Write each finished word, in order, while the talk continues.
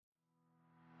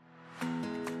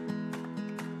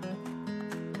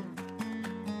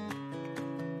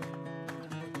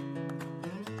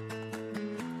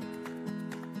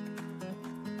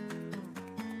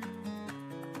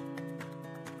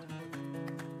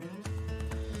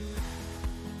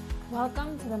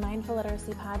Welcome to the Mindful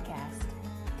Literacy Podcast.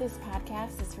 This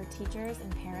podcast is for teachers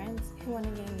and parents who want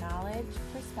to gain knowledge,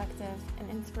 perspective, and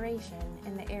inspiration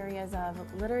in the areas of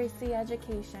literacy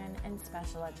education and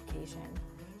special education.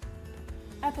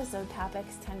 Episode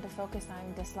topics tend to focus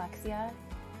on dyslexia,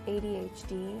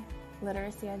 ADHD,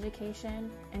 literacy education,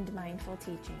 and mindful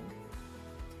teaching.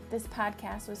 This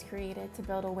podcast was created to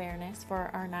build awareness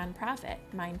for our nonprofit,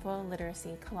 Mindful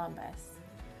Literacy Columbus.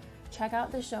 Check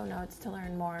out the show notes to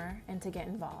learn more and to get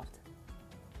involved.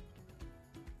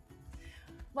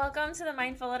 Welcome to the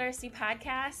Mindful Literacy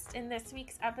Podcast. In this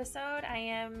week's episode, I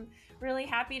am really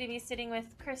happy to be sitting with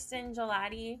Kristen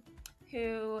Gelati,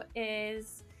 who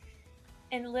is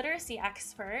a literacy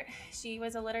expert. She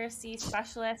was a literacy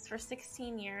specialist for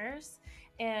 16 years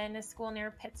in a school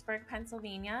near Pittsburgh,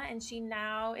 Pennsylvania, and she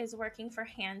now is working for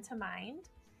Hand to Mind,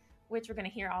 which we're going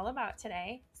to hear all about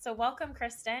today. So welcome,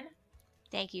 Kristen.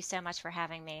 Thank you so much for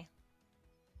having me.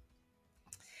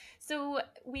 So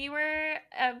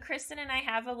Kristen and I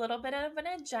have a little bit of an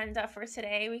agenda for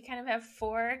today. We kind of have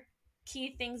four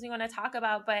key things we want to talk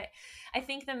about, but I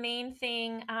think the main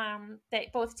thing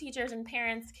that both teachers and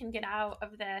parents can get out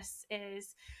of this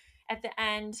is at the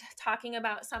end talking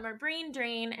about summer brain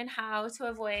drain and how to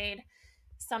avoid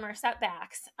summer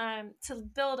setbacks. To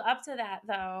build up to that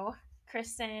though,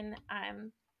 Kristen,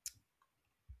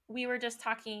 we were just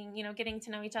talking, getting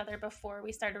to know each other before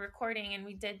we started recording, and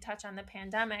we did touch on the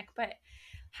pandemic, but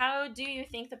how do you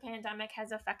think the pandemic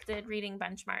has affected reading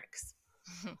benchmarks?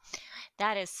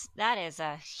 That is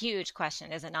a huge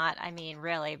question, is it not? I mean,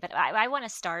 really, but I want to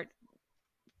start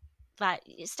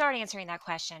answering that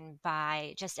question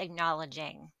by just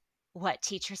acknowledging what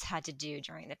teachers had to do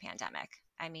during the pandemic.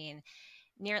 I mean,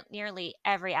 nearly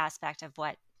every aspect of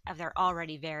their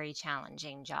already very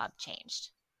challenging job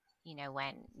changed.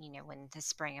 When the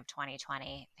spring of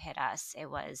 2020 hit us, it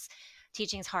was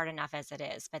teaching's hard enough as it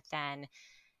is, but then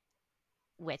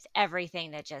with everything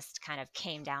that just kind of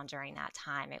came down during that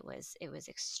time, it was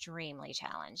extremely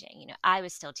challenging. I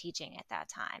was still teaching at that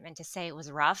time, and to say it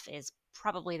was rough is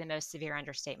probably the most severe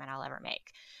understatement I'll ever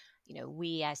make.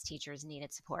 We as teachers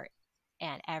needed support,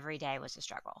 and every day was a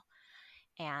struggle.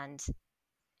 And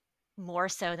more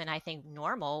so than I think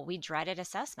normal, we dreaded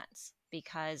assessments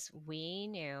because we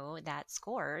knew that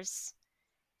scores,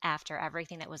 after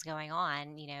everything that was going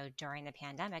on, during the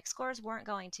pandemic, scores weren't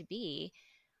going to be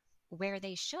where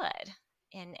they should.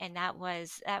 And that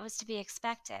was to be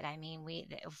expected. I mean,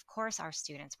 of course, our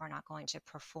students were not going to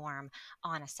perform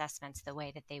on assessments the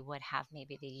way that they would have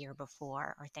maybe the year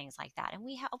before or things like that. And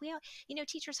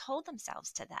teachers hold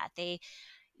themselves to that.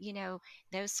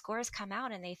 Those scores come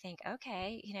out and they think,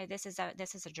 okay, this is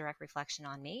a direct reflection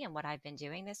on me and what I've been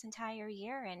doing this entire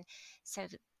year. And so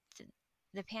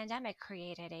the pandemic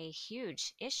created a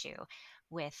huge issue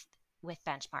with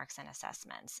benchmarks and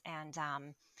assessments. And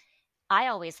I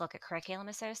always look at Curriculum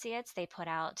Associates. They put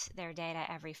out their data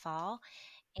every fall,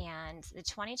 and the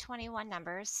 2021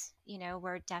 numbers,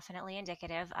 were definitely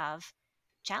indicative of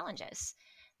challenges.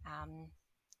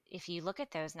 If you look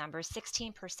at those numbers,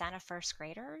 16% of first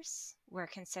graders were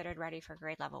considered ready for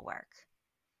grade level work.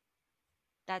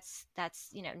 That's not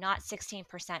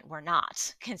 16% were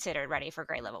not considered ready for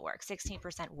grade level work.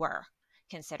 16% were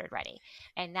considered ready.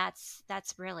 And that's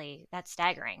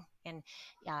staggering. And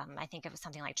I think it was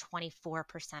something like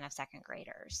 24% of second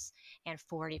graders and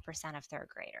 40% of third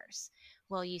graders.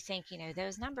 Well, you think,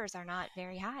 those numbers are not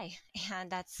very high. And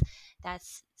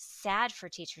that's sad for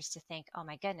teachers to think, oh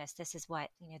my goodness, this is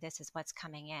what's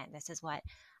coming in. This is what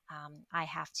I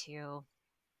have to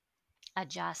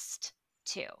adjust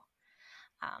to.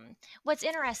 What's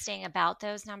interesting about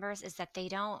those numbers is that they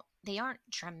aren't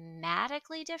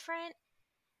dramatically different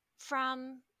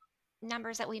from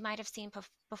numbers that we might have seen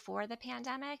before the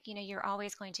pandemic. You're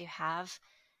always going to have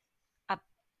a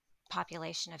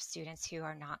population of students who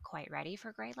are not quite ready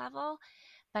for grade level.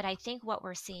 But I think what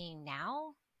we're seeing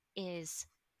now is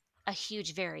a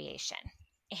huge variation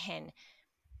in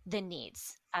the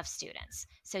needs of students.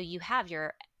 So you have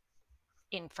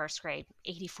in first grade,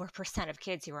 84% of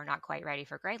kids who are not quite ready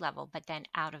for grade level, but then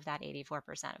out of that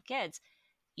 84% of kids,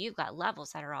 you've got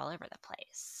levels that are all over the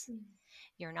place. Mm.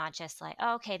 You're not just like,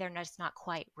 oh, okay, they're just not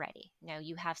quite ready. No,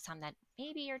 you have some that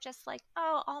maybe you're just like,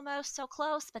 oh, almost so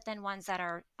close, but then ones that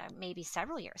are maybe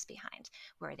several years behind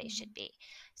where they should be.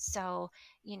 So,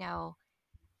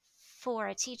 for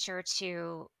a teacher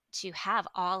to have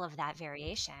all of that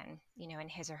variation, in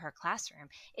his or her classroom,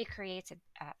 it creates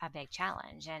a big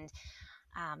challenge. And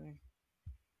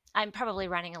I'm probably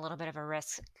running a little bit of a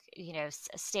risk,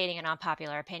 stating an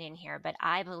unpopular opinion here, but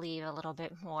I believe a little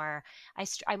bit more,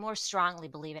 I more strongly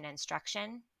believe in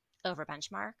instruction over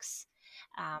benchmarks,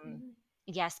 Um, Mhm.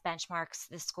 yes, benchmarks,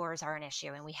 the scores are an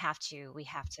issue, and we have to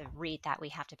read that, we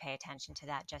have to pay attention to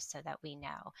that just so that we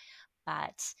know.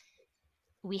 But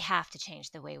we have to change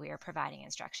the way we are providing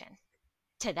instruction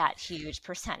to that huge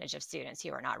percentage of students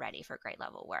who are not ready for grade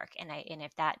level work. And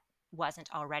if that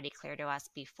wasn't already clear to us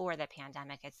before the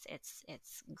pandemic,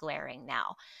 it's glaring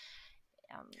now.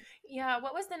 Um, Yeah,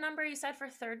 what was the number you said for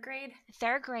third grade?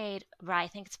 Third grade, I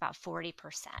think it's about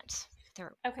 40%.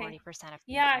 Okay. 40% of third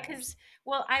Yeah, because, graders.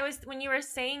 well, I was, when you were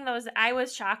saying those, I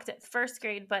was shocked at first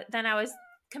grade, but then I was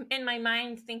in my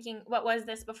mind thinking, what was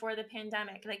this before the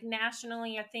pandemic? Like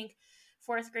nationally, I think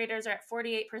fourth graders are at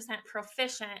 48%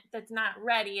 proficient. That's not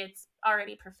ready, it's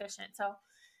already proficient. So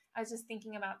I was just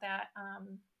thinking about that.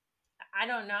 I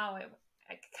don't know.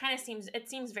 It kind of seems, it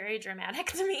seems very dramatic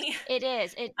to me. It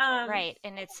is. It Um, Right,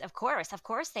 and it's of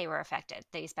course they were affected,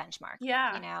 these benchmarks. You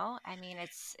yeah. know, I mean,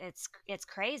 it's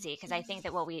crazy because I think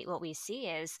that what we see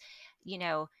is, you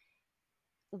know,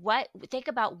 what think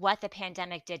about what the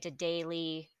pandemic did to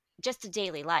daily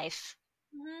life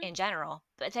Hmm. in general,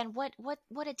 but then what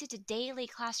it did to daily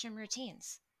classroom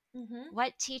routines. Hmm.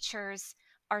 What teachers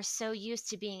are so used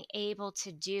to being able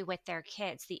to do with their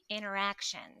kids, the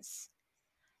interactions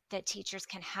that teachers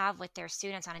can have with their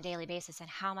students on a daily basis, and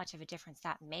how much of a difference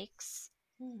that makes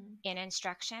Hmm. in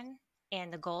instruction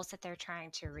and the goals that they're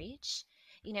trying to reach.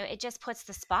 It just puts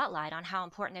the spotlight on how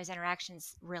important those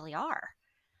interactions really are,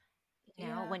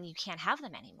 Yeah. when you can't have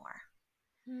them anymore.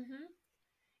 Hmm.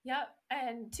 Yep.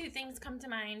 And two things come to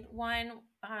mind. One,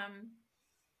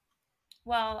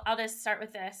 well, I'll just start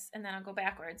with this and then I'll go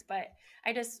backwards. But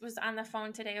I just was on the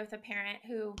phone today with a parent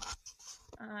who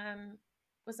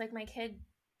was like, my kid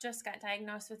just got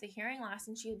diagnosed with a hearing loss,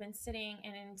 and she had been sitting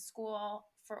in school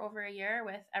for over a year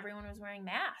with everyone was wearing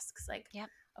masks. Like, Yep.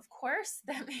 of course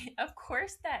that, of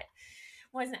course that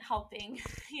wasn't helping.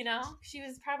 She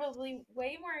was probably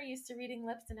way more used to reading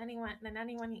lips than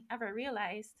anyone ever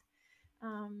realized.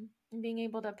 And being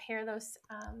able to pair those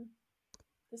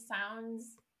the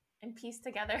sounds and piece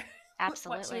together what she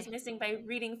was Absolutely. missing by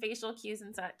reading facial cues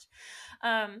and such.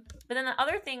 But then the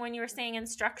other thing, when you were saying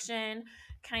instruction,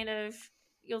 kind of,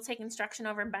 you'll take instruction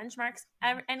over benchmarks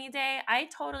any day. I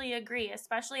totally agree,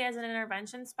 especially as an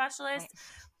intervention Right. specialist.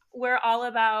 We're all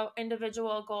about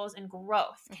individual goals and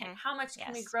growth. Hmm. How much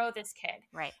can we Yes. grow this kid?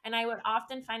 Right. And I would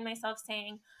often find myself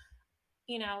saying,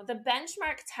 the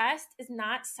benchmark test is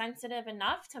not sensitive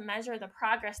enough to measure the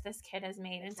progress this kid has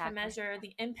made and to Exactly. measure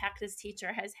the impact this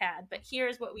teacher has had. But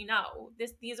here's what we know.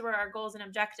 These were our goals and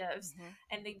objectives, Hmm.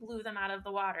 and they blew them out of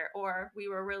the water, or we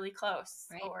were really close,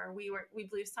 Right. or we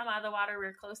blew some out of the water, we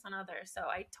were close on others. So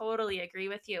I totally agree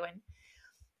with you, and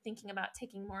thinking about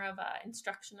taking more of a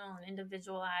instructional and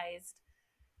individualized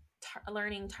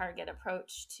learning target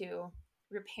approach to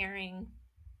repairing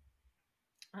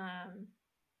um,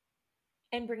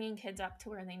 and bringing kids up to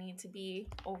where they need to be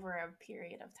over a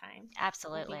period of time will be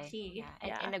Absolutely. Yeah. key. And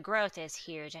Yeah. the growth is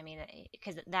huge. I mean,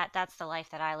 because that's the life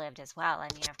that I lived as well. I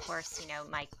mean, of course,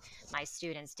 my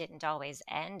students didn't always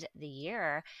end the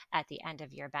year at the end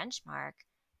of year benchmark,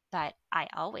 but I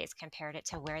always compared it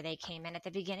to where they came in at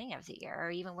the beginning of the year,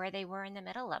 or even where they were in the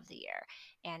middle of the year.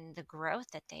 And the growth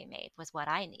that they made was what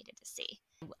I needed to see.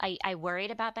 I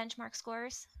worried about benchmark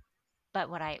scores, but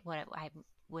what I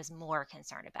was more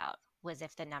concerned about was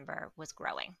if the number was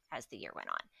growing as the year went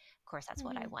on. Of course, that's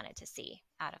what I Hmm. wanted to see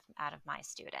out of my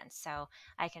students. So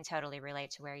I can totally relate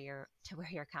to where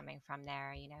you're coming from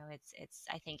there. It's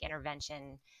I think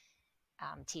intervention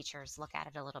teachers look at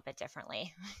it a little bit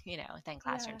differently, than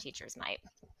classroom Yeah. teachers might.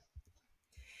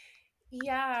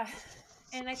 Yeah.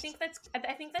 And I think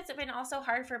that's been also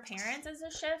hard for parents as a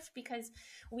shift, because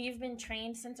we've been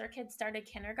trained since our kids started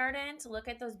kindergarten to look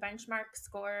at those benchmark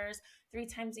scores 3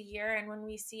 times a year. And when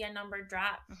we see a number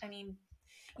drop, I mean,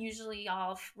 usually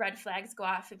all red flags go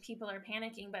off and people are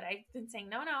panicking. But I've been saying,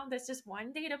 no, no, that's just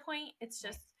one data point. It's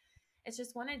Right. just it's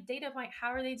just one data point. How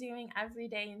are they doing every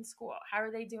day in school? How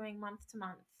are they doing month to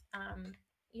month? And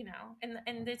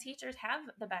the teachers have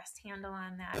the best handle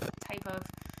on that type of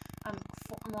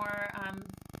more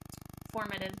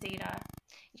formative data.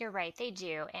 You're right, they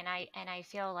do, and I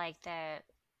feel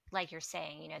like you're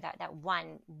saying, that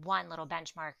one little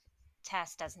benchmark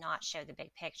test does not show the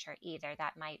big picture either.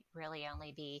 That might really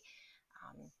only be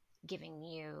um, giving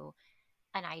you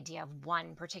an idea of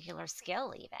one particular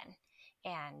skill, even.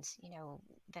 And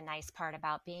the nice part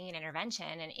about being an intervention,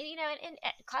 and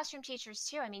classroom teachers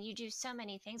too. I mean, you do so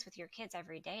many things with your kids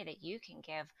every day that you can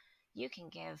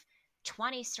give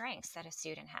 20 strengths that a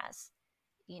student has,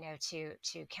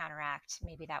 to counteract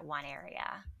maybe that one area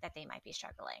that they might be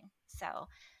struggling. So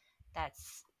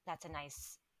that's a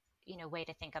nice way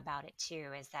to think about it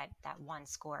too is that one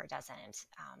score doesn't,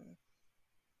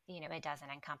 it doesn't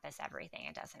encompass everything.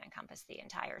 It doesn't encompass the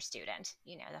entire student,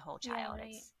 the whole Yeah, child. right.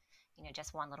 It's,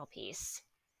 just one little piece.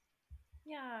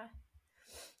 Yeah.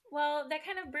 Well, that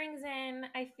kind of brings in,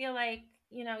 I feel like,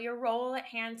 your role at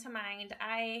Hand to Mind.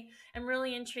 I am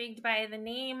really intrigued by the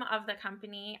name of the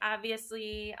company.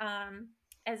 Obviously,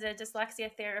 as a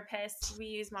dyslexia therapist, we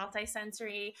use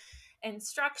multisensory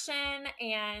instruction,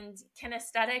 and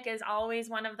kinesthetic is always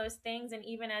one of those things. And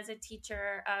even as a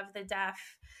teacher of the deaf,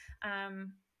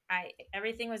 um,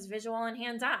 everything was visual and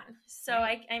hands-on. So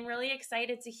Right. I'm really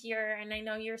excited to hear, and I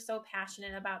know you're so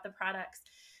passionate about the products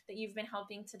that you've been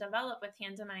helping to develop with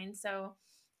Hand to Mind. So,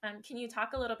 can you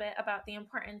talk a little bit about the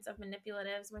importance of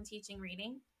manipulatives when teaching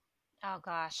reading? Oh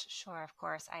gosh, sure, of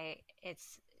course.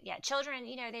 Yeah, children,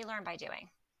 they learn by doing,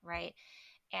 right?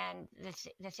 And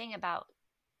the thing about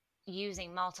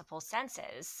using multiple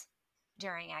senses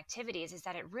during activities is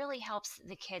that it really helps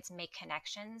the kids make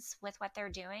connections with what they're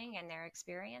doing and their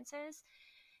experiences.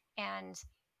 And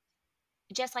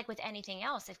just like with anything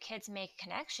else, if kids make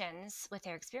connections with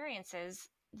their experiences,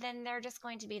 then they're just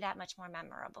going to be that much more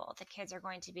memorable. The kids are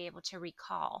going to be able to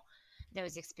recall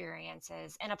those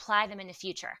experiences and apply them in the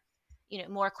future,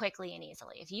 more quickly and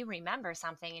easily. If you remember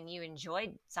something and you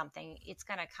enjoyed something, it's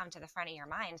going to come to the front of your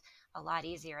mind a lot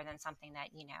easier than something that,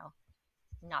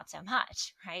 not so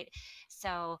much, right?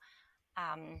 So,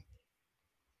 um,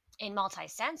 in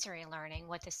multisensory learning,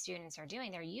 what the students are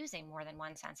doing, they're using more than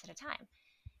one sense at a time.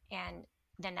 And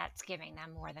then that's giving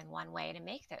them more than one way to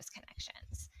make those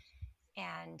connections.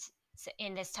 And so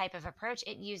in this type of approach,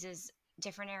 it uses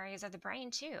different areas of the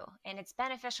brain too. And it's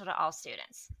beneficial to all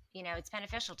students. It's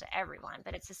beneficial to everyone,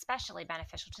 but it's especially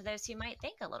beneficial to those who might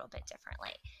think a little bit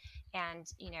differently. And,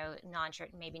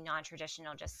 maybe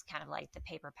non-traditional, just kind of like the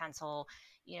paper pencil,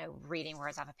 reading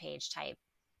words off a page type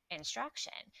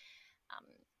instruction. Um,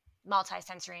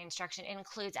 Multisensory instruction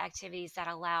includes activities that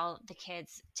allow the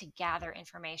kids to gather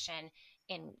information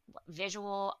in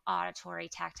visual, auditory,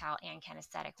 tactile, and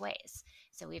kinesthetic ways.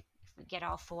 So if we get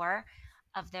all four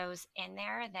of those in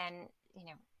there, then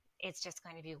it's just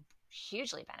going to be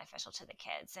hugely beneficial to the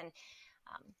kids. And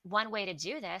one way to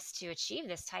do this, to achieve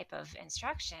this type of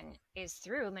instruction, is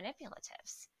through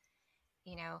manipulatives.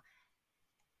 You know,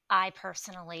 I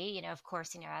personally, of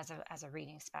course, as a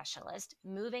reading specialist,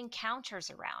 moving counters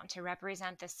around to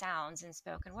represent the sounds in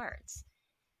spoken words.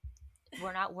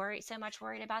 We're not so much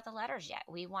worried about the letters yet.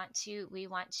 We want to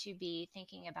be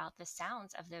thinking about the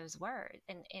sounds of those words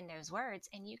in those words,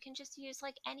 and you can just use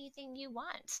like anything you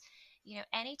want,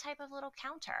 any type of little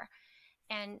counter.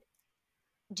 And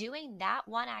doing that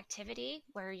one activity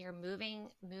where you're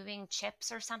moving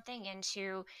chips or something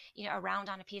into, around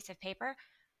on a piece of paper,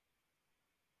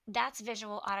 that's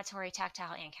visual, auditory,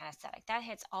 tactile, and kinesthetic. That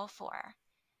hits all four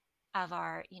of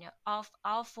our,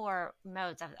 all four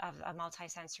modes of a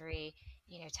multisensory,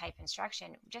 type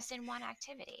instruction just in one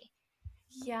activity.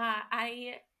 Yeah,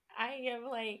 I am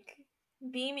like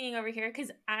beaming over here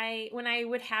because when I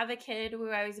would have a kid who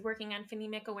I was working on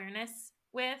phonemic awareness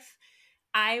with,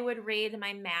 I would raid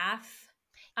my math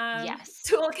Yes,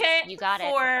 toolkit you got it.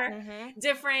 for Mm-hmm.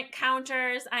 different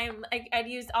counters. I'd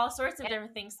use all sorts of Yep.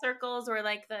 different things, circles or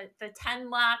like the 10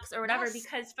 blocks or whatever, Yes.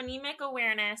 because phonemic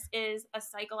awareness is a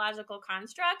psychological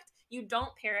construct. You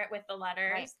don't pair it with the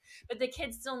letters, Right. but the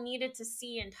kids still needed to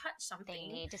see and touch They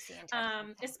something. need to see and touch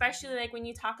something. Especially like when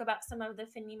you talk about some of the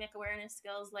phonemic awareness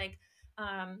skills, like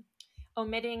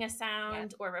omitting a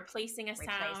sound Yep. or replacing a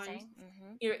sound. Replacing.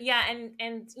 Mm-hmm. Yeah,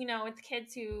 and with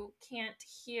kids who can't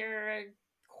hear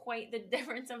quite the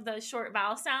difference of the short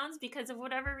vowel sounds because of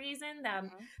whatever reason, Mm-hmm.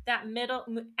 that middle,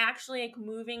 actually like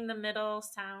moving the middle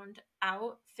sound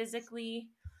out physically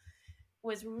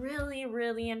was really,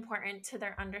 really important to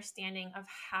their understanding of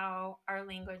how our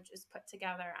language is put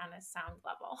together on a sound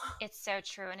level. It's so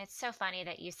true. And it's so funny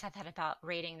that you said that about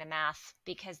rating the math,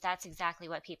 because that's exactly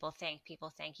what people think. People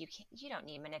think you don't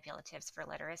need manipulatives for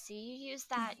literacy. You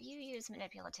use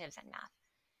manipulatives in math.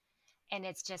 And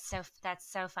it's just that's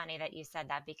so funny that you said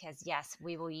that, because yes,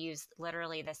 we will use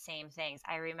literally the same things.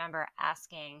 I remember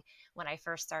asking, when I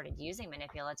first started using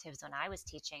manipulatives when I was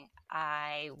teaching,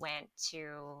 I went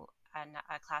to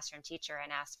a classroom teacher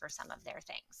and asked for some of their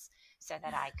things so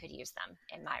that I could use them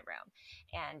in my room.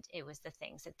 And it was the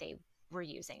things that they were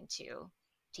using to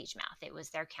teach math. It was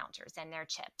their counters and their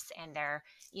chips and their,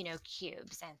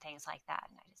 cubes and things like that.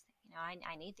 And I just think,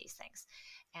 I need these things.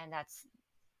 And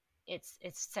it's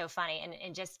so funny,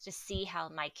 and just to see how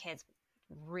my kids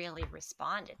really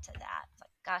responded to that. It's like,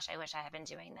 gosh, I wish I had been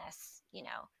doing this,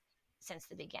 since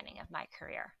the beginning of my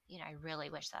career. I really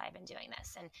wish that I've been doing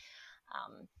this. And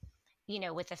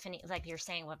with like you're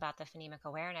saying about the phonemic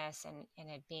awareness and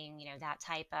it being, that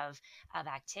type of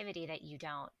activity that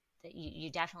you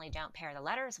definitely don't pair the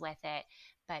letters with it.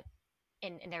 But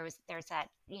and there's that,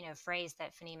 phrase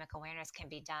that phonemic awareness can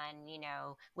be done,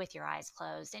 with your eyes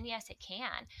closed. And yes, it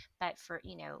can, but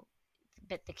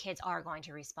but the kids are going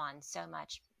to respond so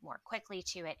much more quickly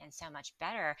to it and so much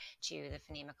better to the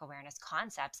phonemic awareness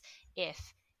concepts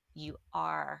if you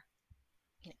are,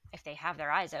 if they have their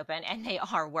eyes open and they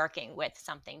are working with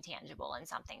something tangible and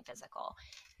something physical.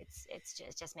 It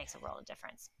just makes a world of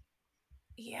difference.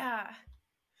 Yeah.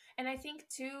 And I think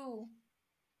too,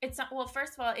 it's not, well,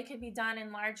 first of all, it could be done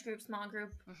in large group, small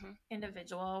group,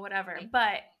 individual, whatever. Right.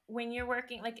 But when you're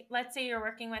working, like, let's say you're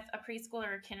working with a preschool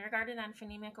or a kindergarten on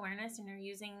phonemic awareness and you're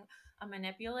using a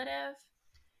manipulative,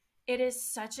 it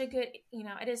is such a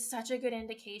good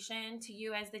indication to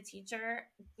you as the teacher,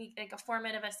 like a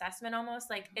formative assessment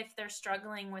almost, like if they're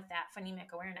struggling with that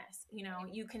phonemic awareness.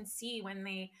 You can see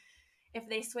if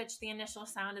they switch the initial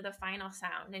sound to the final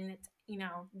sound, and it's,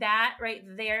 that right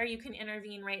there, you can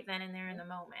intervene right then and there in the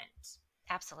moment.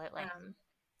 Absolutely.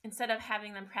 Instead of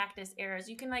having them practice errors,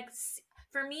 you can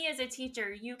for me as a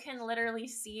teacher, you can literally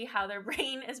see how their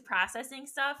brain is processing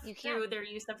stuff through their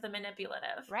use of the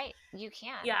manipulative. Right. You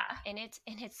can. Yeah. And it's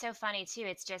so funny too.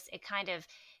 It's just,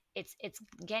 it's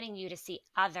getting you to see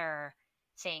other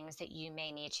things that you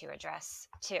may need to address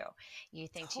too. You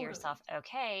think to yourself,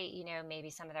 okay, maybe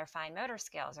some of their fine motor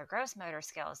skills or gross motor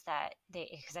skills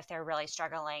because if they're really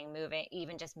struggling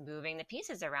even just moving the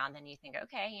pieces around, then you think,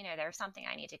 okay, there's something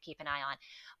I need to keep an eye on.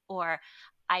 Or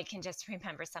I can just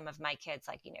remember some of my kids,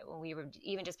 like, when we would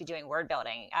even just be doing word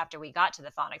building after we got to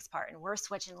the phonics part, and we're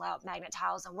switching loud magnet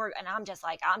tiles and I'm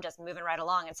just moving right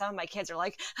along. And some of my kids are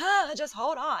like, just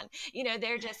hold on.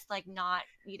 They're just like not,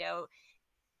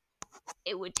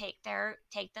 it would take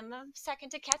them a second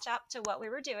to catch up to what we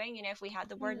were doing. If we had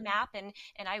the word map and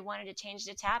I wanted to change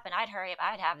to tap, and I'd hurry up,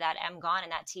 I'd have that M gone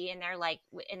and that T in there, like,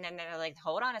 and then they're like,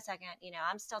 hold on a second,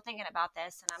 I'm still thinking about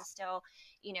this, and I'm still,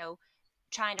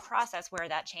 trying to process where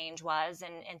that change was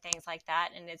and things like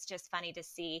that. And it's just funny to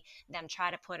see them try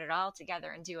to put it all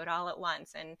together and do it all at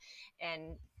once.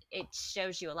 And it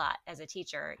shows you a lot as a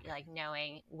teacher, like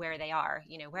knowing where they are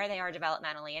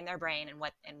developmentally in their brain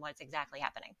and what's exactly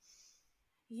happening.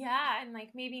 Yeah. And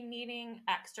like maybe needing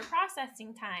extra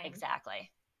processing time.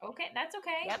 Exactly. Okay. That's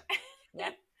okay.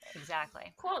 Yep.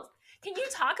 Exactly. Cool. Can you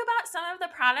talk about some of the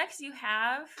products you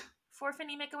have for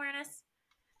phonemic awareness?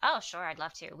 Oh, sure. I'd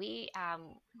love to. We have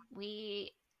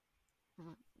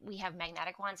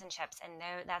magnetic wands and chips, and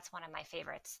that's one of my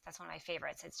favorites.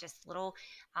 It's just little,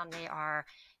 they are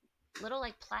little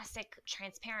like plastic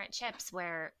transparent chips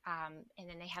where, and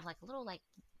then they have like a little like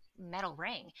metal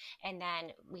ring, and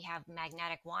then we have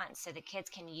magnetic wands, so the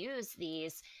kids can use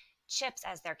these chips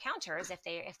as their counters if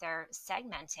they're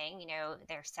segmenting,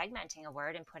 they're segmenting a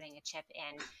word and putting a chip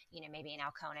in, maybe an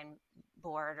Alconen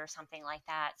board or something like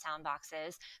that, sound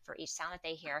boxes for each sound that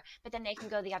they hear. But then they can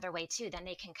go the other way too. Then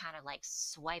they can kind of like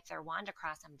swipe their wand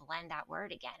across and blend that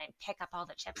word again and pick up all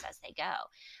the chips as they go.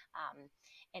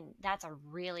 And that's a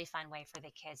really fun way for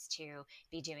the kids to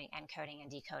be doing encoding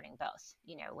and decoding both,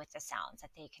 with the sounds,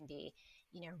 that they can be,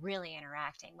 really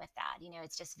interacting with that.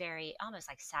 It's just very almost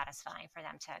like satisfying for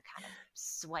them to kind of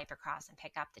swipe across and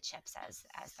pick up the chips as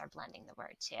they're blending the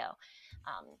word too.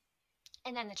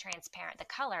 And then the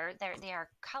color, they are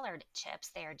colored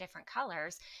chips. They are different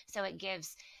colors. So it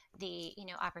gives the,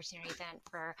 opportunity then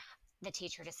for the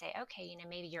teacher to say, okay,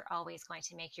 maybe you're always going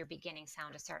to make your beginning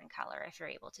sound a certain color if you're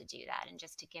able to do that. And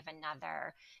just to give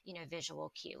another,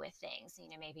 visual cue with things,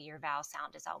 maybe your vowel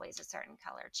sound is always a certain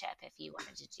color chip if you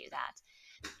wanted to do that.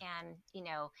 And,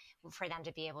 for them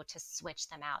to be able to switch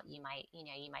them out, you might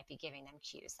be giving them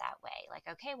cues that way. Like,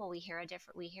 okay, well, we hear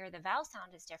the vowel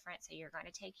sound is different. So you're going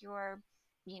to take your,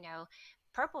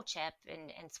 purple chip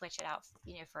and switch it out,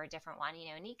 for a different one,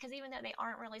 because even though they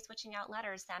aren't really switching out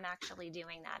letters, them actually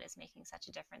doing that is making such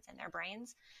a difference in their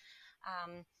brains.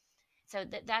 So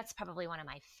that's probably one of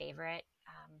my favorite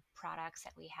products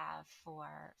that we have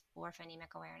for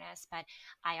phonemic awareness. But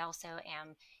I also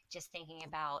am just thinking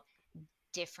about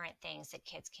different things that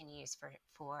kids can use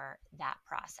for that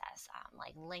process.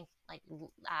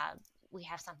 We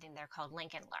have something they're called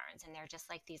Lincoln Learns, and they're just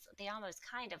like these, they almost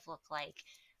kind of look like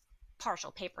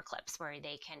partial paper clips where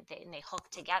they hook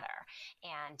together,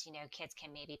 and kids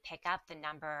can maybe pick up the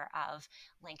number of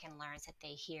Lincoln Learns that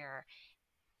they hear,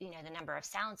 the number of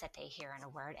sounds that they hear in a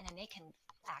word, and then they can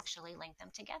actually link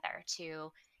them together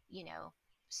to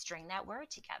string that word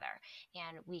together.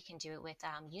 And we can do it with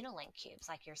Unilink cubes,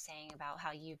 like you're saying about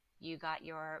how you got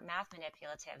your math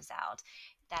manipulatives out.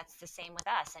 that's the same with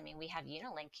us. I mean, we have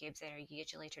Unilink cubes that are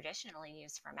usually traditionally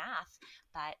used for math,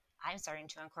 but I'm starting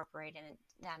to incorporate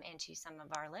them into some of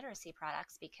our literacy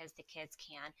products because the kids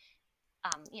can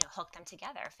hook them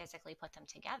together, physically put them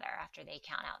together after they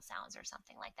count out sounds or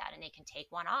something like that. And they can take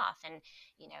one off and,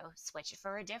 switch it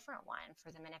for a different one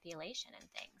for the manipulation and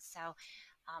things. So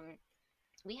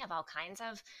we have all kinds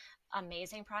of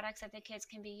amazing products that the kids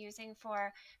can be using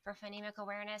for phonemic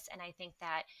awareness. And I think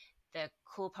that the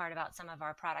cool part about some of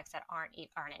our products that aren't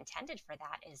intended for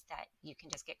that is that you can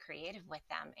just get creative with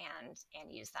them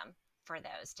and use them for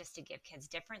those, just to give kids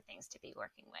different things to be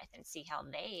working with and see how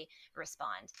they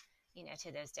respond,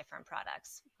 to those different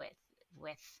products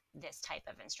with this type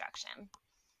of instruction.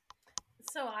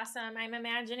 So awesome. I'm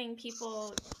imagining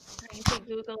people trying to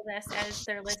Google this as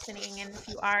they're listening. And if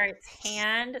you are, it's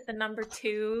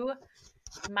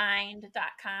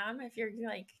mind.com if you're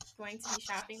like going to be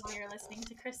shopping while you're listening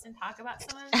to Kristen talk about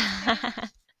some of these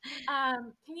things.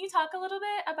 Can you talk a little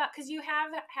bit about, because you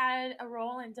have had a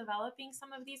role in developing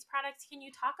some of these products, can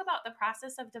you talk about the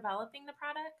process of developing the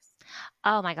products?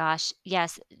 Oh my gosh,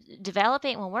 yes.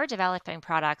 When we're developing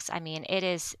products, I mean,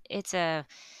 it's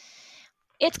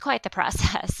quite the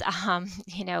process.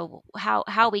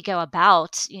 How we go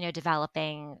about,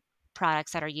 developing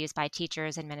products that are used by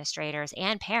teachers, administrators,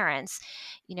 and parents.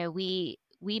 We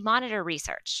monitor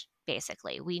research.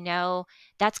 Basically, we know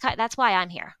that's why I'm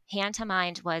here. Hand to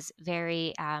Mind was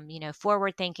very,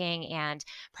 forward thinking and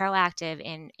proactive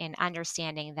in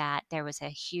understanding that there was a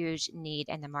huge need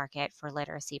in the market for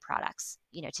literacy products.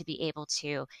 To be able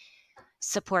to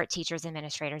support teachers,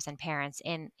 administrators, and parents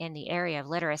in the area of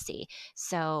literacy.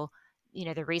 So,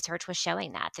 the research was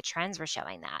showing that, the trends were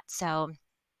showing that. So,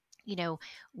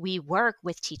 we work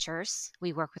with teachers,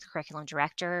 we work with curriculum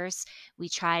directors, we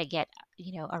try to get,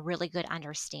 a really good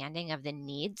understanding of the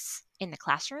needs in the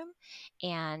classroom.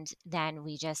 And then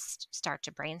we just start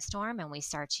to brainstorm and we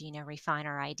start to, refine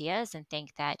our ideas and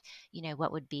think that,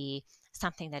 what would be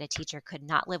something that a teacher could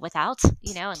not live without,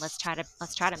 and let's try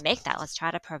to make that, let's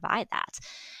try to provide that.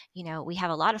 We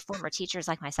have a lot of former teachers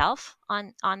like myself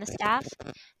on the staff,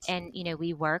 and,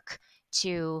 we work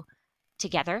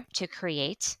together to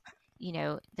create,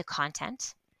 the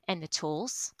content and the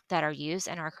tools that are used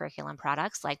in our curriculum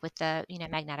products, like with the,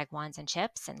 magnetic wands and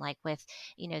chips, and like with,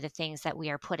 the things that we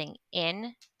are putting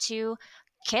in to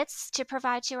kits to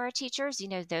provide to our teachers.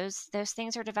 Those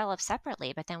things are developed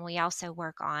separately, but then we also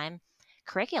work on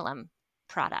curriculum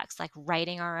products, like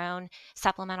writing our own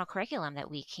supplemental curriculum that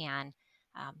we can,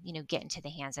 get into the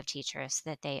hands of teachers so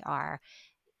that they are,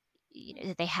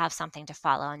 that they have something to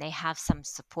follow and they have some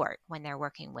support when they're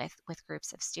working with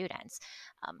groups of students.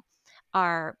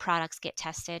 Our products get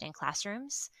tested in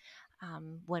classrooms.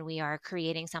 When we are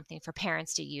creating something for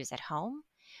parents to use at home,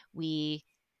 we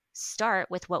start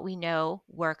with what we know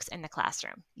works in the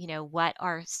classroom. What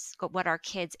are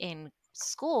kids in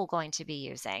school going to be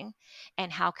using,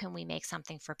 and how can we make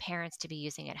something for parents to be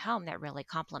using at home that really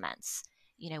complements,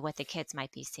 what the kids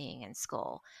might be seeing in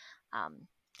school.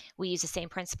 We use the same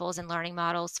principles and learning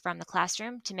models from the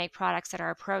classroom to make products that are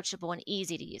approachable and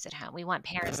easy to use at home. We want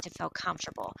parents to feel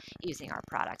comfortable using our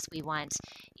products. We want,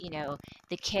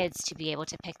 the kids to be able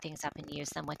to pick things up and use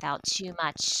them without too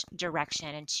much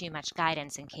direction and too much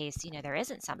guidance in case, there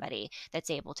isn't somebody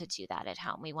that's able to do that at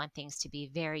home. We want things to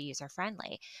be very user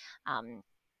friendly.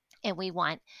 And we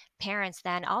want parents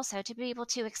then also to be able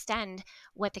to extend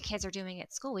what the kids are doing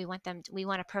at school. We want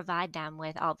to provide them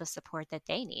with all the support that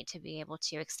they need to be able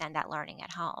to extend that learning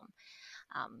at home.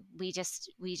 We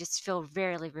just feel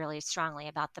really, really strongly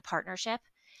about the partnership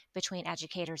between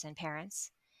educators and parents.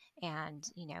 And,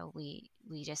 we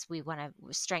want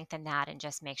to strengthen that and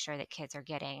just make sure that kids are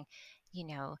getting,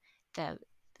 the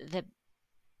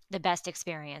the best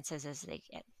experiences as that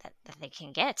they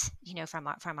can get,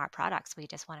 from our products. We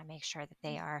just want to make sure that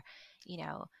they are,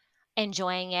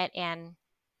 enjoying it and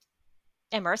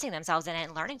immersing themselves in it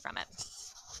and learning from it.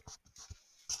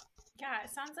 Yeah,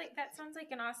 that sounds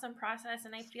like an awesome process,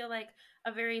 and I feel like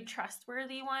a very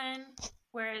trustworthy one.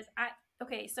 Whereas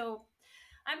so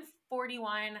I'm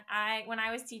 41. When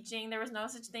I was teaching, there was no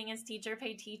such thing as teacher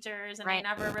pay teachers, and Right.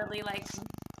 I never really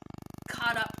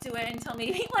caught up to it until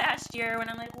maybe last year when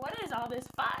I'm like, what is all this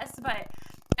fuss? But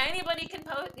anybody can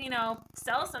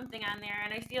sell something on there.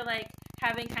 And I feel like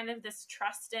having kind of this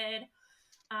trusted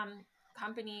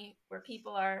company where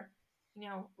people are,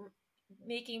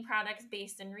 making products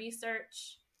based in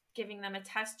research, giving them a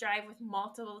test drive with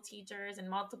multiple teachers and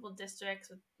multiple districts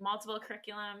with multiple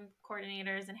curriculum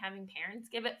coordinators, and having parents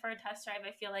give it for a test drive,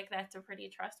 I feel like that's a pretty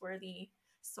trustworthy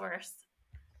source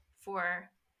for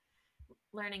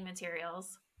learning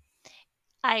materials.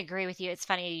 I agree with you. It's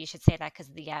funny you should say that because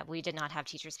yeah, we did not have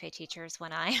teachers pay teachers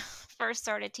when I first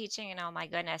started teaching, and oh my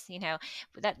goodness,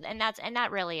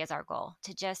 that really is our goal,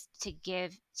 to just to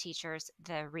give teachers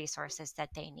the resources that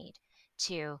they need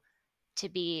to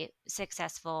be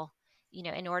successful.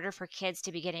 In order for kids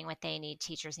to be getting what they need,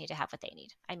 teachers need to have what they need.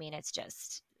 I mean, that's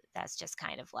just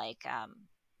kind of like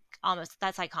almost,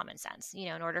 that's like common sense.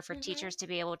 In order for Mm-hmm. teachers to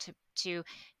be able to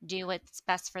do what's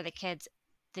best for the kids,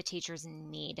 the teachers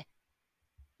need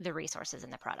the resources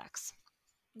and the products.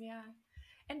 Yeah.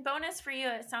 And bonus for you,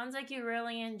 it sounds like you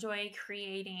really enjoy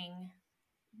creating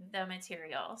the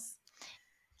materials.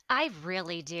 I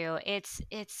really do. It's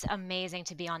amazing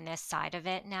to be on this side of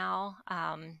it now,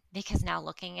 because now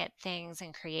looking at things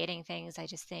and creating things, I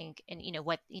just think, and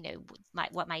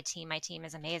my team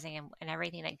is amazing, and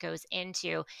everything that goes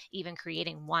into even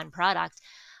creating one product.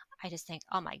 I just think,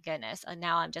 oh my goodness. And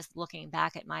now I'm just looking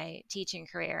back at my teaching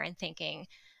career and thinking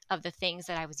of the things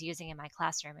that I was using in my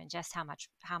classroom, and just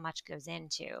how much goes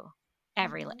into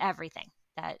Mm-hmm. everything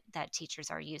that teachers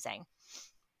are using.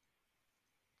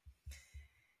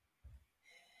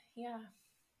 Yeah.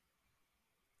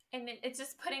 And it's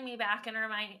just putting me back and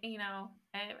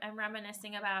I'm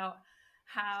reminiscing about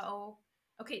how,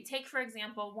 okay, take for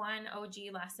example, one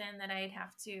OG lesson that I'd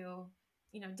have to,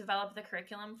 develop the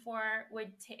curriculum for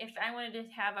if I wanted to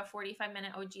have a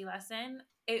 45-minute OG lesson,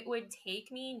 it would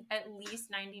take me at least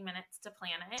 90 minutes to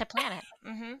plan To it. plan it.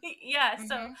 Hmm. Yeah.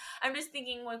 So Hmm. I'm just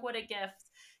thinking, like, what a gift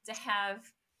to have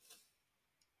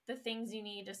the things you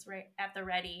need just right at the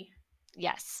ready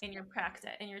Yes. in your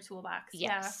practice, in your toolbox.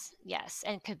 Yeah. Yes. Yes.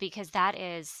 And because that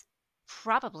is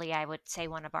probably, I would say,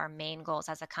 one of our main goals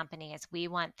as a company is we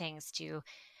want things to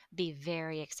be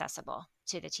very accessible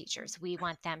to the teachers. We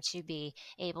want them to be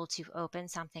able to open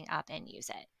something up and use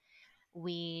it.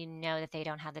 We know that they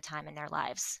don't have the time in their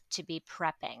lives to be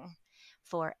prepping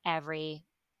for every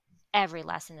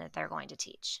lesson that they're going to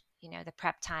teach. The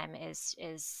prep time is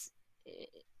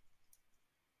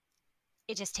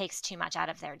it just takes too much out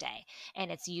of their day,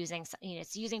 and it's using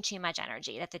too much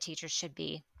energy that the teachers should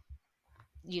be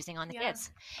using on the Yeah.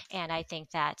 kids. And I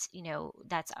think that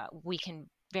that's we can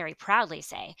very proudly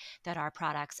say that our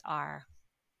products are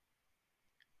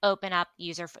open up,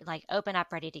 open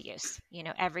up, ready to use.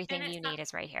 And Everything it's you not, need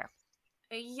is right here.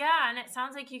 yeah, and it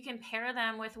sounds like you can pair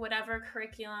them with whatever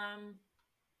curriculum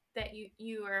that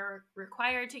you are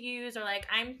required to use, or like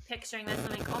I'm picturing this,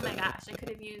 I'm like, oh my gosh, I could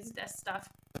have used this stuff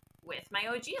with my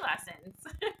OG lessons.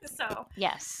 So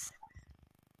Yes.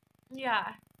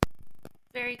 yeah,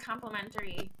 very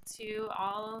complimentary to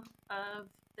all of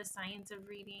the science of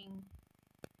reading,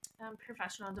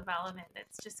 professional development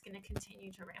that's just going to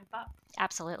continue to ramp up.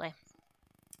 Absolutely.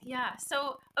 Yeah.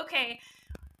 So okay,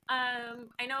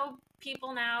 I know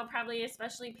people now, probably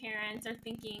especially parents, are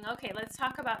thinking, okay, let's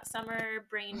talk about summer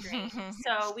brain drain.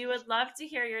 So we would love to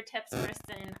hear your tips,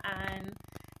 Kristen, on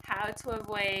how to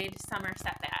avoid summer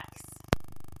setbacks.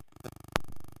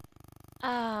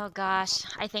 Oh gosh,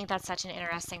 I think that's such an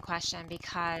interesting question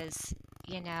because,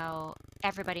 you know,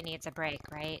 everybody needs a break,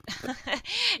 right?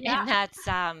 Yeah. And that's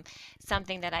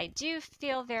something that I do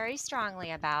feel very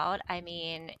strongly about. I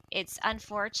mean, it's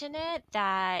unfortunate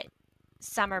that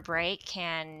summer break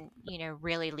can,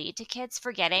 really lead to kids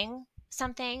forgetting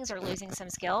some things or losing some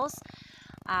skills.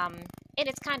 And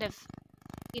it's kind of,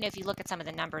 if you look at some of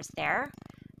the numbers there,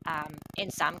 in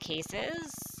some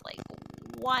cases, like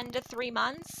 1 to 3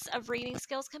 months of reading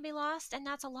skills can be lost, and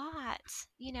that's a lot,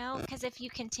 because if you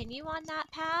continue on that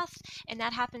path and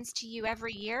that happens to you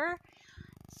every year,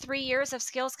 3 years of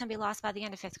skills can be lost by the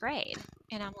end of fifth grade.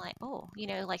 And I'm like, oh,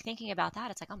 like thinking about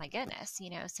that, it's like, oh my goodness,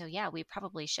 so yeah, we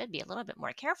probably should be a little bit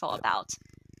more careful about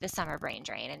the summer brain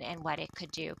drain and what it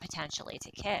could do potentially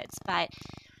to kids. But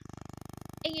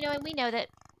and we know that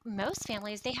most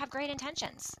families, they have great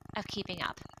intentions of keeping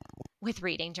up with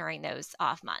reading during those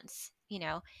off months.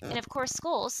 And of course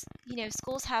schools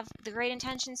have the great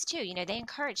intentions too. They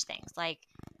encourage things like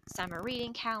summer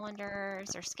reading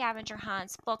calendars or scavenger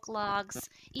hunts, book logs,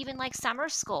 even like summer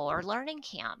school or learning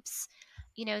camps.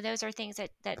 Those are things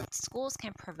that schools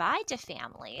can provide to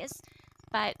families.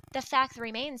 But the fact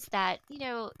remains that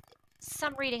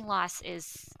some reading loss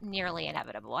is nearly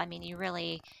inevitable. I mean, you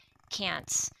really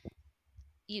can't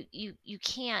you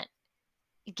can't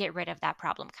get rid of that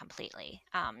problem completely.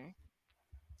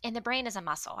 And the brain is a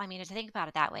muscle. I mean, to think about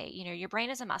it that way, your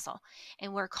brain is a muscle,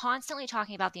 and we're constantly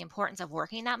talking about the importance of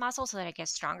working that muscle so that it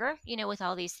gets stronger. With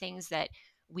all these things that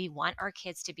we want our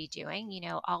kids to be doing,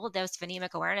 all of those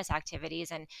phonemic awareness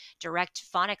activities and direct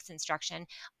phonics instruction,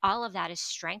 all of that is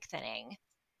strengthening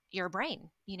your brain,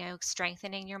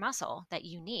 strengthening your muscle that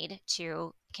you need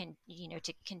to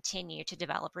to continue to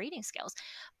develop reading skills.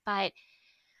 But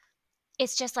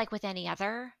it's just like with any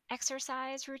other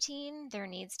exercise routine, there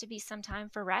needs to be some time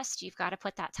for rest. You've got to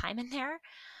put that time in there.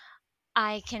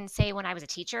 I can say when I was a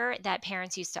teacher that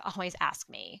parents used to always ask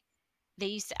me.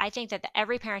 I think that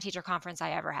every parent teacher conference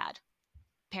I ever had,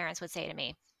 parents would say to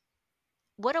me,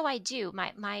 "What do I do?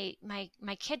 My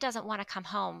kid doesn't want to come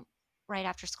home right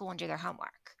after school and do their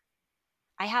homework.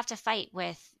 I have to fight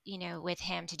with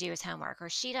him to do his homework, or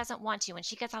she doesn't want to. When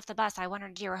she gets off the bus, I want her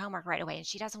to do her homework right away and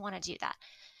she doesn't want to do that."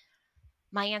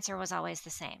 My answer was always the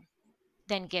same.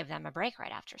 Then give them a break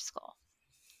right after school.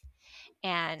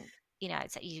 And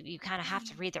it's you kind of have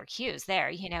to read their cues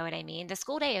there. You know what I mean? The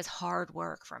school day is hard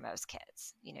work for most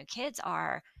kids. Kids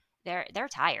are they're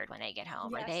tired when they get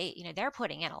home, or Yes. they're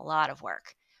putting in a lot of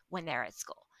work when they're at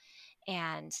school.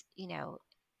 And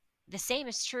the same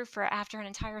is true for after an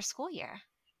entire school year.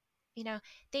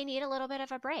 They need a little bit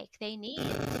of a break. They need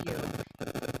to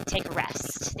take a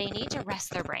rest. They need to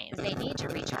rest their brains. They need to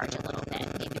recharge a little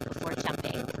bit, maybe before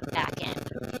jumping back in,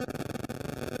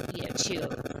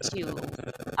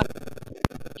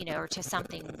 or to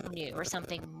something new or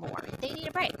something more. They need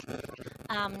a break.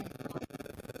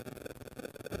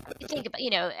 You think about,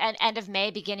 end of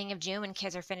May, beginning of June, when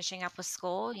kids are finishing up with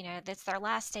school, that's their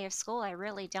last day of school. I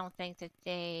really don't think that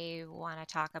they want to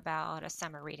talk about a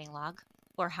summer reading log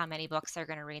or how many books they're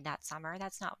going to read that summer.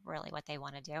 That's not really what they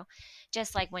want to do.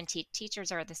 Just like when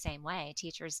teachers are the same way.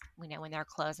 Teachers, when they're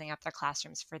closing up their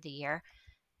classrooms for the year,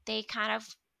 they kind of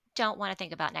don't want to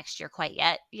think about next year quite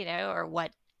yet, or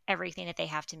what everything that they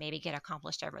have to maybe get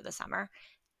accomplished over the summer.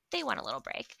 They want a little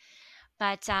break.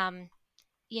 But,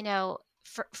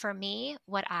 for me,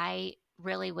 what I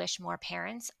really wish more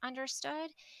parents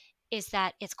understood is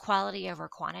that it's quality over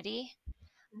quantity.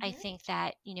 I think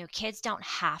that, kids don't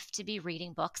have to be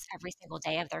reading books every single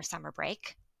day of their summer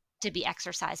break to be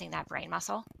exercising that brain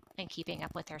muscle and keeping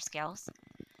up with their skills.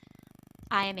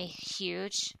 I am a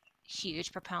huge,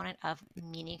 huge proponent of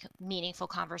meaningful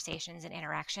conversations and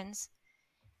interactions,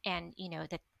 and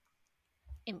the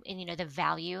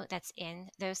value that's in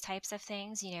those types of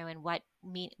things, and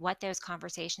what those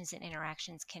conversations and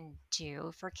interactions can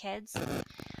do for kids.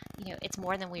 It's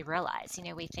more than we realize.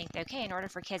 We think that, okay, in order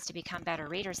for kids to become better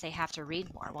readers, they have to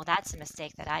read more. Well, that's a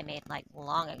mistake that I made like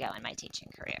long ago in my teaching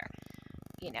career.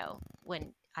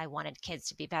 When I wanted kids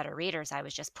to be better readers, I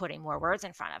was just putting more words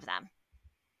in front of them,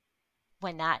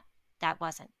 when that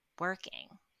wasn't working.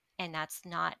 And that's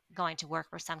not going to work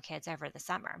for some kids over the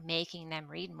summer. Making them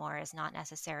read more is not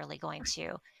necessarily going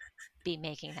to be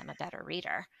making them a better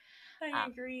reader. I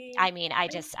agree. I mean, I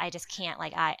just can't,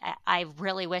 like, I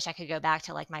really wish I could go back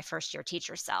to like my first year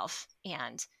teacher self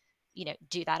and,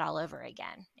 do that all over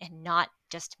again, and not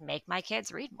just make my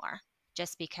kids read more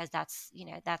just because that's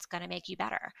going to make you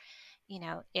better.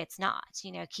 It's not.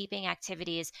 Keeping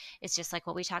activities is just like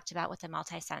what we talked about with the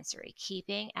multisensory.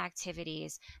 Keeping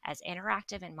activities as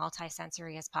interactive and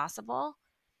multisensory as possible,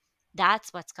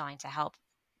 that's what's going to help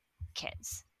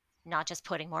kids. Not just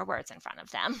putting more words in front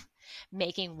of them,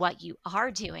 making what you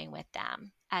are doing with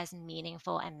them as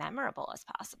meaningful and memorable as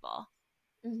possible,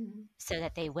 so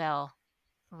that they will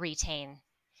retain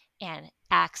and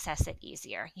access it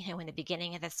easier. When the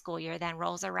beginning of the school year then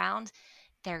rolls around,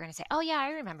 they're going to say, "Oh yeah,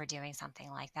 I remember doing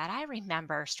something like that. I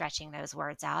remember stretching those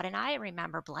words out, and I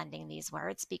remember blending these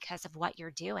words because of what you're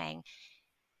doing."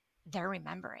 They're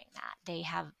remembering that. They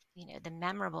have, the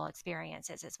memorable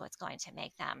experiences is what's going to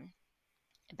make them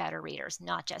better readers,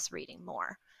 not just reading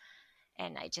more.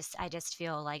 And I just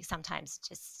feel like sometimes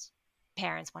just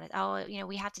parents want to, oh,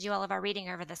 we have to do all of our reading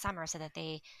over the summer so that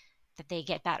they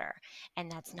get better.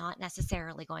 And that's not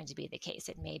necessarily going to be the case.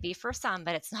 It may be for some,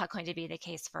 but it's not going to be the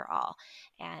case for all.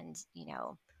 And,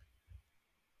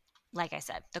 like I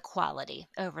said, the quality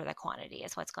over the quantity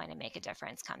is what's going to make a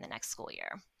difference come the next school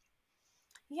year.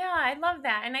 Yeah, I love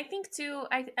that. And I think too,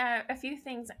 a few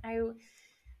things.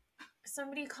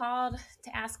 Somebody called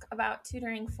to ask about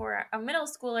tutoring for a middle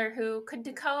schooler who could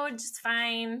decode just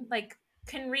fine, like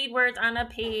can read words on a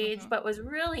page, but was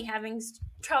really having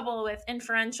trouble with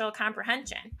inferential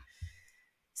comprehension.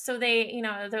 So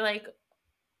they're like,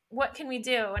 what can we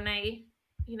do? And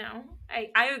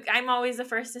I'm always the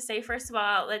first to say, first of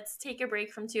all, let's take a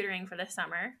break from tutoring for the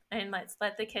summer and let's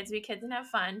let the kids be kids and have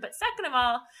fun. But second of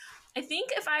all, I think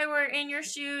if I were in your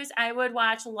shoes, I would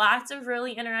watch lots of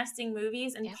really interesting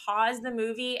movies and pause the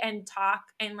movie and talk.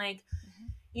 And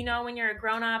when you're a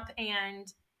grown up and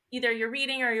either you're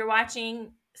reading or you're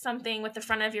watching something with the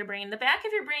front of your brain. The back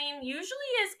of your brain usually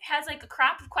has like a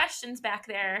crop of questions back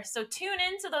there. So tune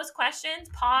into those questions,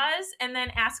 pause, and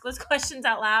then ask those questions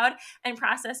out loud and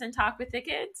process and talk with the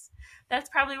kids. That's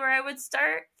probably where I would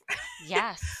start.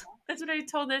 Yes. That's what I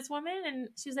told this woman, and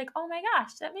she's like, "Oh my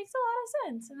gosh, that makes a lot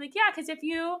of sense." I'm like, "Yeah, because if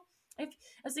I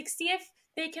was like, see if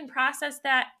they can process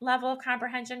that level of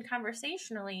comprehension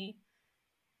conversationally,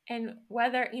 and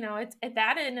whether it's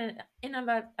that in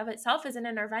of itself is an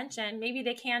intervention. Maybe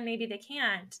they can, maybe they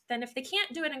can't. Then if they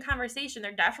can't do it in conversation,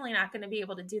 they're definitely not going to be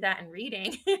able to do that in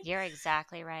reading." You're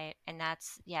exactly right. And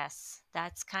that's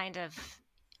kind of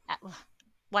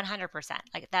 100%.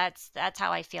 Like that's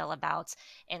how I feel about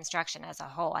instruction as a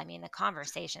whole. I mean, the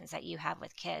conversations that you have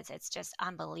with kids, it's just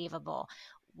unbelievable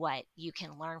what you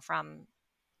can learn from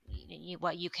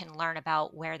what you can learn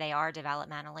about where they are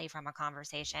developmentally from a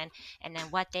conversation, and then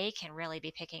what they can really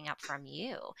be picking up from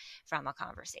you from a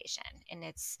conversation. And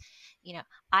it's,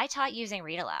 I taught using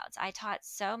read alouds. I taught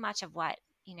so much of what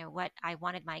I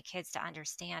wanted my kids to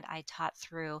understand. I taught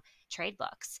through trade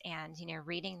books and,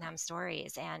 reading them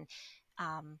stories and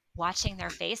watching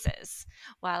their faces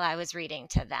while I was reading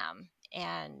to them,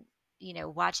 and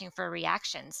watching for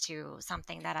reactions to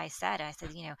something that I said. I said,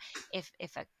 if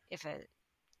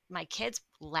my kids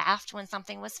laughed when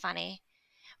something was funny,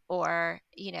 or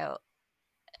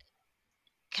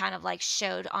kind of like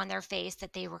showed on their face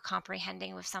that they were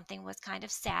comprehending if something was kind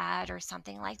of sad or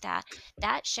something like that,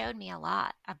 that showed me a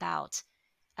lot about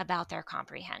their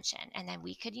comprehension. And then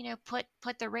we could put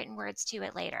the written words to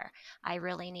it later. I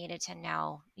really needed to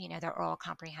know their oral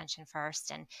comprehension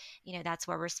first, and that's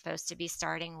where we're supposed to be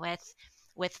starting with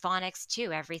phonics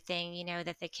too. Everything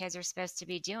that the kids are supposed to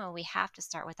be doing, we have to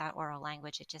start with that oral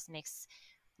language. It just makes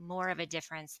more of a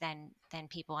difference than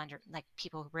people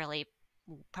people really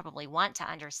probably want to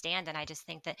understand. And I just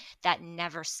think that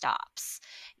never stops.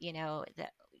 The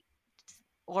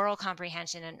oral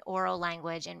comprehension and oral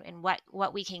language, and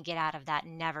what we can get out of that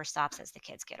never stops as the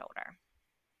kids get older.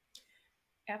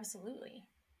 Absolutely.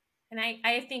 And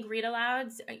I think read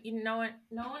alouds, no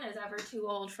one is ever too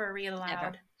old for a read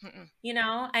aloud.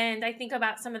 And I think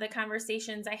about some of the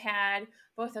conversations I had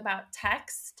both about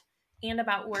text and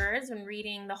about words when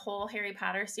reading the whole Harry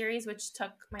Potter series, which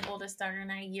took my oldest daughter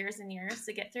and I years and years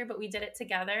to get through, but we did it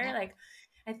together. Yep. Like,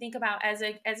 I think about as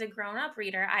a grown-up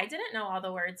reader, I didn't know all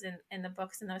the words in the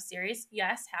books in those series.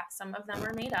 Yes, some of them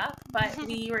were made up, but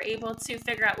we were able to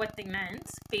figure out what they meant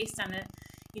based on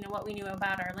what we knew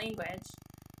about our language.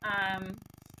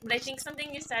 But I think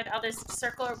something you said, I'll just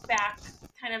circle back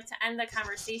kind of to end the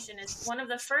conversation, is one of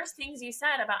the first things you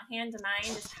said about Hand to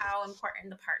Mind is how important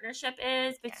the partnership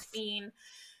is between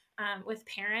with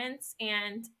parents.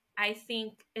 And I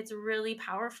think it's really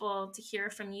powerful to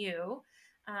hear from you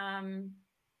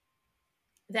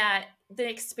that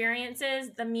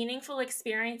the meaningful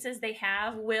experiences they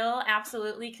have will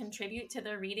absolutely contribute to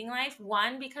their reading life.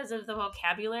 One, because of the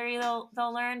vocabulary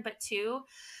they'll learn, but two,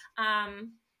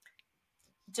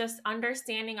 just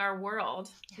understanding our world,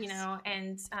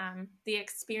 and the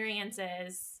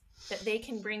experiences that they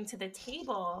can bring to the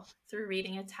table through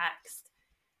reading a text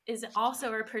is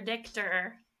also a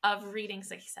predictor of reading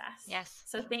success. Yes.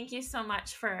 So thank you so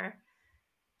much for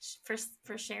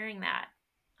sharing that.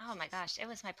 Oh my gosh, it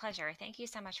was my pleasure. Thank you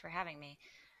so much for having me.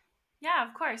 Yeah,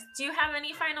 of course. Do you have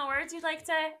any final words you'd like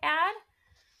to add?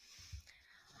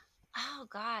 Oh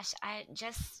gosh, I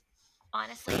just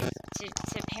honestly,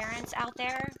 to parents out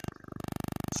there,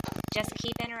 just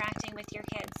keep interacting with your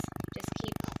kids. Just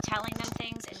keep telling them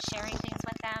things and sharing things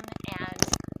with them, and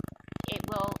it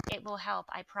will help,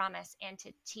 I promise. And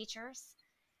to teachers,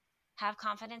 have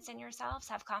confidence in yourselves,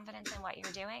 have confidence in what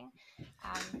you're doing.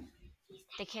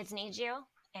 The kids need you,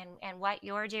 and what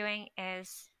you're doing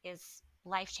is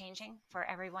life-changing for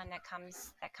everyone that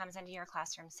comes into your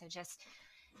classroom. So just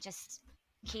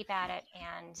keep at it,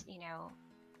 and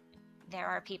there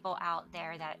are people out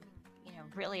there that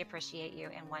really appreciate you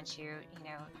and want you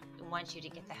to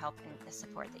get the help and the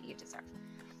support that you deserve.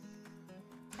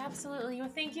 Absolutely. Well,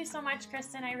 thank you so much,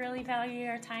 Kristen. I really value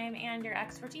your time and your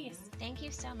expertise. Thank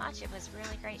you so much. It was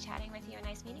really great chatting with you and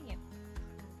nice meeting you.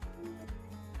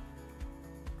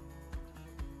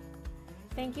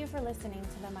 Thank you for listening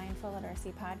to the Mindful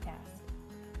Literacy Podcast.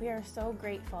 We are so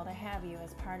grateful to have you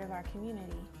as part of our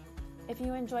community. If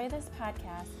you enjoy this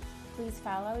podcast, please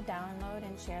follow, download,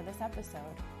 and share this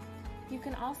episode. You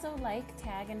can also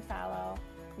tag, and follow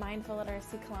Mindful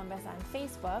Literacy Columbus on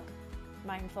Facebook,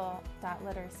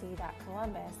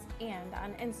 mindful.literacy.columbus, and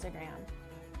on Instagram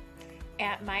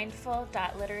at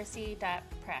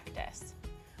mindful.literacy.practice.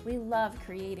 We love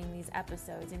creating these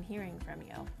episodes and hearing from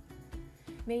you.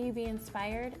 May you be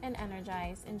inspired and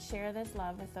energized and share this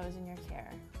love with those in your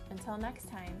care. Until next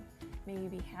time, may you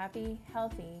be happy,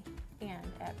 healthy, and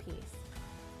at peace.